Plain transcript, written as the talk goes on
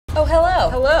Oh, hello.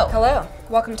 Hello. Hello.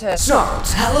 Welcome to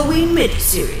Snarled's Halloween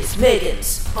miniseries,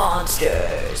 Megan's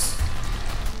Monsters.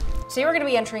 Today we're going to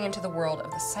be entering into the world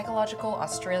of the psychological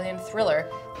Australian thriller,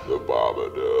 The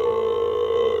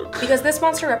Babadook. because this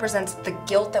monster represents the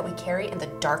guilt that we carry and the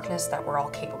darkness that we're all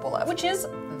capable of, which is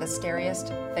the scariest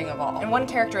thing of all. And one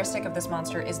characteristic of this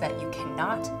monster is that you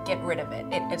cannot get rid of it.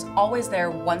 It is always there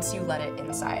once you let it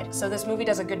inside. So this movie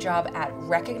does a good job at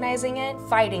recognizing it,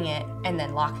 fighting it, and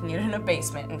then locking it in a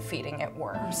basement and feeding it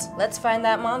worms. Let's find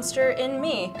that monster in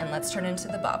me, and let's turn into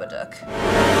the Babadook.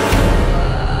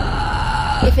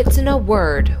 If it's in a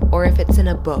word, or if it's in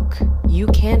a book, you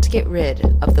can't get rid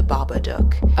of the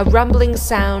Babadook. A rumbling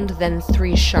sound, then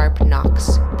 3 sharp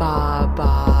knocks. Ba,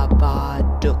 ba,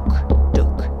 ba, dook,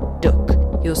 dook,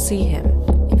 dook. You'll see him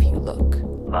if you look.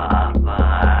 Ba,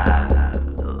 ba,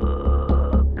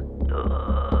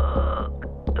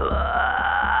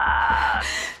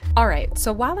 Alright,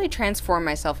 so while I transform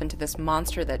myself into this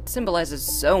monster that symbolizes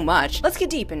so much, let's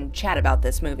get deep and chat about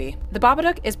this movie. The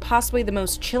Babadook is possibly the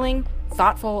most chilling,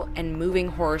 thoughtful, and moving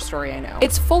horror story I know.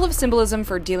 It's full of symbolism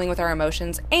for dealing with our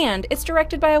emotions, and it's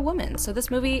directed by a woman, so this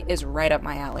movie is right up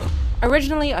my alley.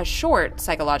 Originally a short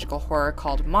psychological horror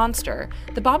called Monster,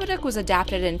 The Babadook was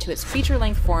adapted into its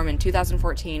feature-length form in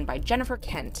 2014 by Jennifer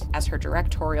Kent as her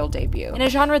directorial debut. In a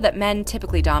genre that men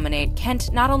typically dominate,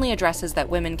 Kent not only addresses that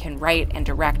women can write and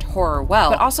direct horror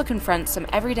well, but also confronts some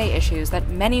everyday issues that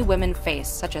many women face,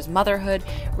 such as motherhood,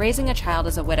 raising a child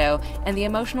as a widow, and the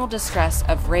emotional distress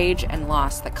of rage and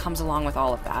loss that comes along with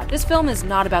all of that. This film is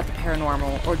not about the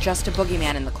paranormal or just a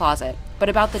boogeyman in the closet, but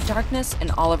about the darkness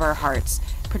in all of our hearts,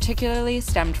 particularly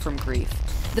stemmed from grief.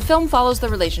 The film follows the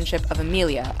relationship of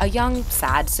Amelia, a young,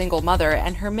 sad, single mother,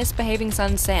 and her misbehaving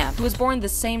son Sam, who was born the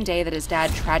same day that his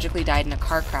dad tragically died in a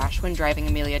car crash when driving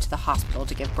Amelia to the hospital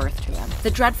to give birth to him.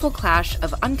 The dreadful clash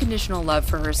of unconditional love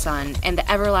for her son and the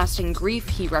everlasting grief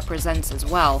he represents as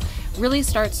well really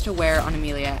starts to wear on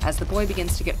Amelia as the boy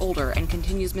begins to get older and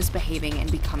continues misbehaving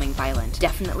and becoming violent.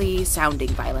 Definitely sounding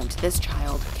violent. This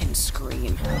child can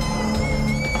scream.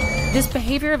 This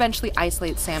behavior eventually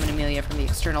isolates Sam and Amelia from the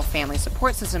external family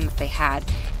support system that they had,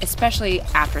 especially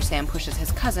after Sam pushes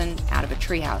his cousin out of a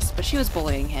treehouse, but she was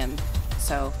bullying him,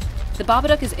 so the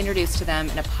Babadook is introduced to them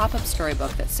in a pop-up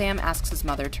storybook that Sam asks his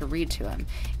mother to read to him.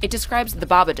 It describes the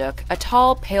Babadook, a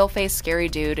tall, pale-faced, scary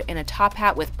dude in a top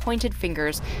hat with pointed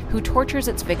fingers who tortures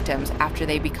its victims after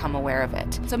they become aware of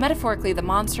it. So metaphorically, the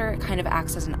monster kind of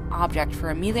acts as an object for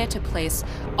Amelia to place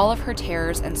all of her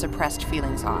terrors and suppressed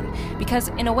feelings on, because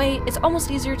in a way, it's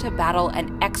almost easier to battle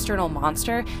an external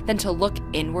monster than to look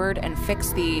inward and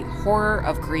fix the horror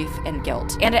of grief and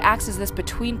guilt. And it acts as this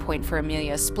between point for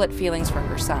Amelia's split feelings for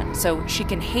her son, so she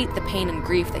can hate the pain and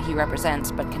grief that he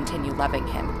represents but continue loving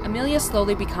him. Amelia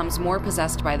slowly becomes more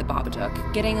possessed by the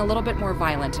Babadook, getting a little bit more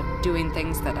violent and doing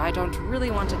things that I don't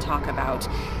really want to talk about,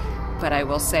 but I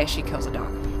will say she kills a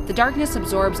dog. The darkness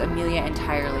absorbs Amelia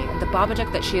entirely, and the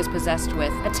Babadook that she is possessed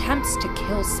with attempts to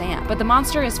kill Sam. But the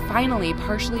monster is finally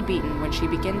partially beaten when she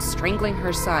begins strangling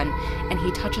her son, and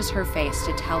he touches her face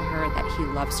to tell her that he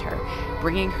loves her,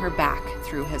 bringing her back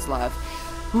through his love.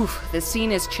 Oof, this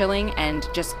scene is chilling and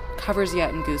just covers you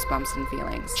in goosebumps and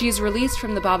feelings. She is released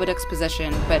from the Babadook's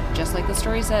possession, but just like the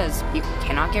story says, you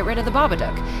cannot get rid of the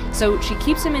Babadook. So she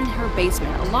keeps him in her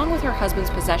basement along with her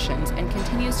husband's possessions and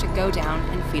continues to go down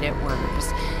and feed it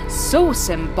worms. So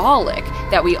symbolic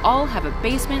that we all have a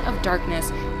basement of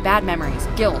darkness, bad memories,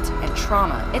 guilt, and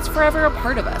trauma. It's forever a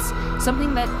part of us,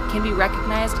 something that can be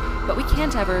recognized, but we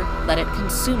can't ever let it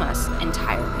consume us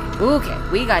entirely. Okay,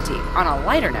 we got deep. On a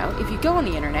lighter note, if you go on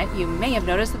the internet, you may have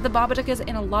noticed that the Babadook is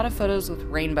in a lot of photos with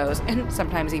rainbows, and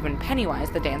sometimes even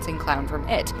Pennywise, the dancing clown from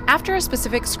It. After a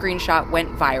specific screenshot went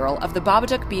viral of the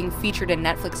Babadook being featured in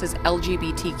Netflix's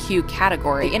LGBTQ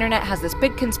category, the internet has this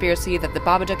big conspiracy that the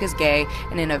Babadook is gay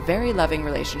and in a very loving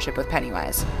relationship with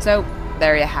Pennywise. So,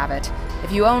 there you have it.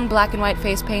 If you own black and white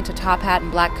face paint, a top hat,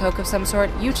 and black coke of some sort,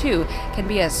 you too can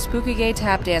be a spooky gay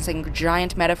tap dancing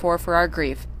giant metaphor for our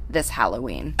grief this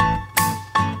Halloween.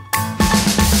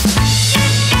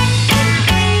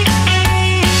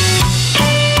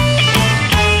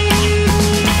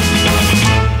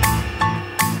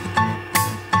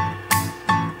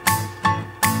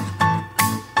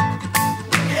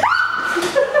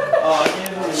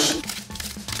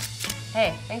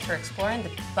 Hey, thanks for exploring the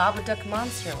Babadook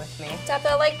monster with me. Tap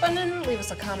that like button, leave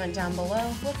us a comment down below.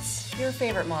 What's your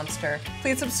favorite monster?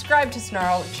 Please subscribe to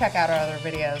Snarled, check out our other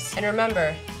videos. And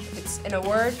remember, if it's in a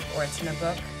word or it's in a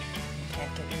book,